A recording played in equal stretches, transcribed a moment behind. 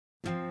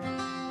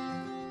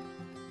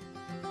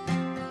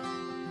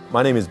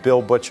My name is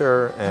Bill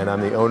Butcher, and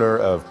I'm the owner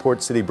of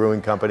Port City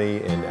Brewing Company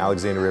in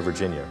Alexandria,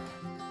 Virginia.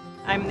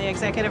 I'm the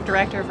Executive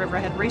Director of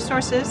Riverhead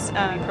Resources.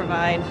 We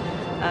provide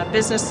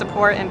business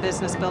support and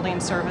business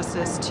building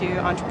services to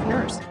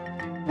entrepreneurs.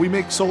 We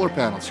make solar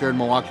panels here in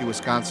Milwaukee,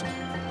 Wisconsin.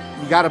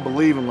 You got to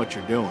believe in what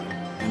you're doing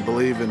and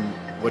believe in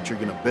what you're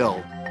going to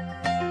build.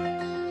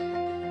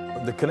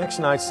 The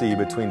connection I see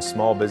between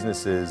small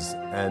businesses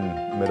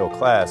and middle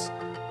class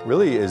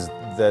really is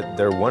that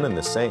they're one and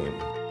the same.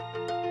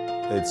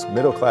 It's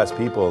middle class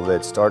people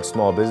that start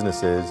small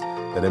businesses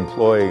that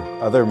employ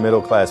other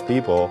middle class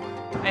people.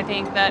 I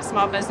think that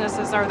small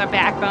businesses are the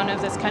backbone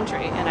of this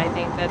country, and I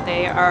think that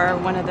they are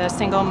one of the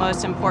single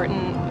most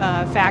important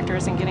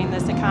factors in getting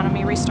this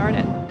economy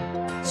restarted.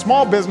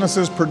 Small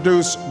businesses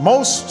produce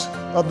most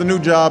of the new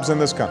jobs in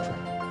this country.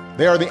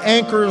 They are the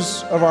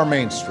anchors of our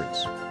main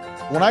streets.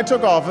 When I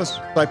took office,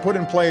 I put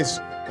in place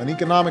an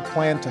economic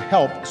plan to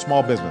help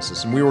small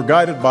businesses, and we were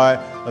guided by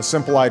a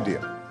simple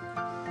idea.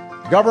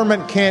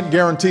 Government can't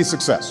guarantee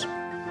success,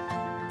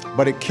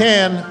 but it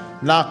can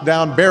knock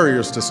down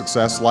barriers to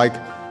success like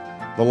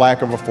the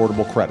lack of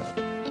affordable credit.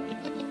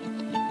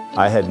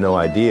 I had no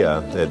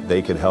idea that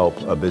they could help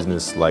a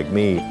business like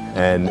me,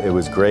 and it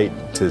was great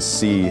to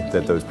see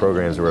that those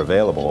programs were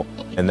available.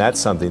 And that's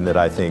something that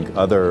I think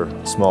other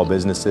small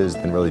businesses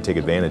can really take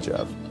advantage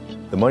of.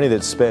 The money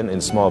that's spent in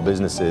small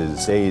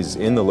businesses stays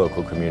in the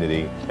local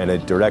community, and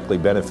it directly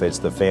benefits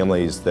the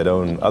families that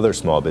own other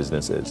small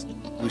businesses.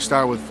 We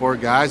started with 4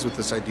 guys with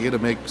this idea to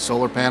make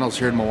solar panels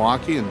here in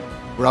Milwaukee, and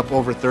we're up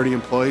over 30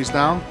 employees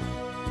now.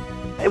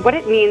 What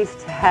it means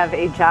to have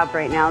a job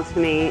right now to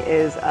me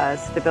is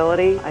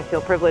stability. I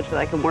feel privileged that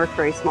I can work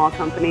for a small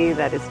company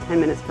that is 10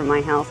 minutes from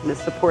my house and is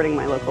supporting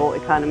my local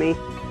economy.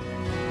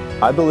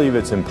 I believe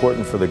it's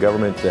important for the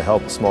government to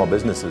help small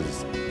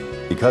businesses.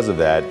 Because of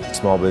that,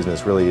 small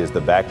business really is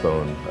the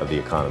backbone of the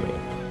economy.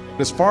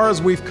 As far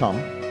as we've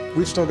come,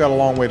 we've still got a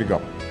long way to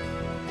go.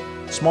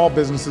 Small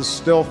businesses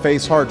still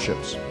face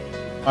hardships.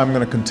 I'm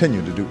going to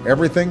continue to do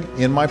everything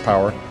in my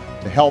power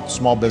to help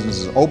small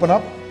businesses open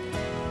up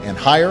and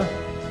hire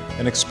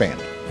and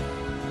expand.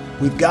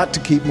 We've got to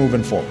keep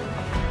moving forward.